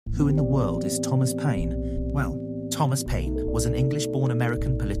Who in the world is Thomas Paine? Well, Thomas Paine was an English-born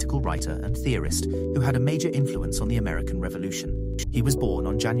American political writer and theorist who had a major influence on the American Revolution. He was born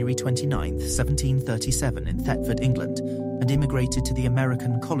on January 29, 1737 in Thetford, England, and immigrated to the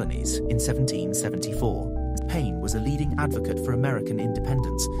American colonies in 1774. Paine was a leading advocate for American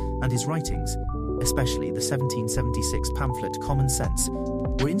independence, and his writings, especially the 1776 pamphlet Common Sense,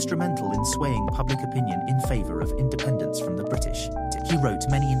 were instrumental in swaying public opinion in favor of independence from the British. He wrote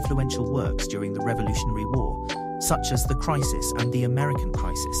many influential works during the Revolutionary War, such as The Crisis and The American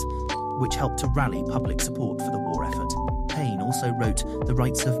Crisis, which helped to rally public support for the war effort. Paine also wrote The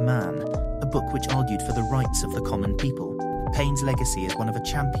Rights of Man, a book which argued for the rights of the common people. Paine's legacy is one of a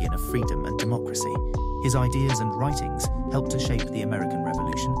champion of freedom and democracy. His ideas and writings helped to shape the American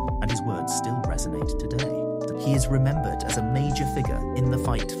Revolution, and his words still resonate today. He is remembered as a major figure in the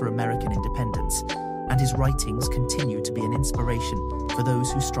fight for American independence, and his writings continue to be an inspiration for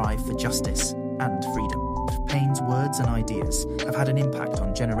those who strive for justice and freedom. Paine's words and ideas have had an impact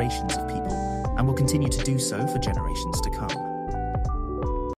on generations of people and will continue to do so for generations to come.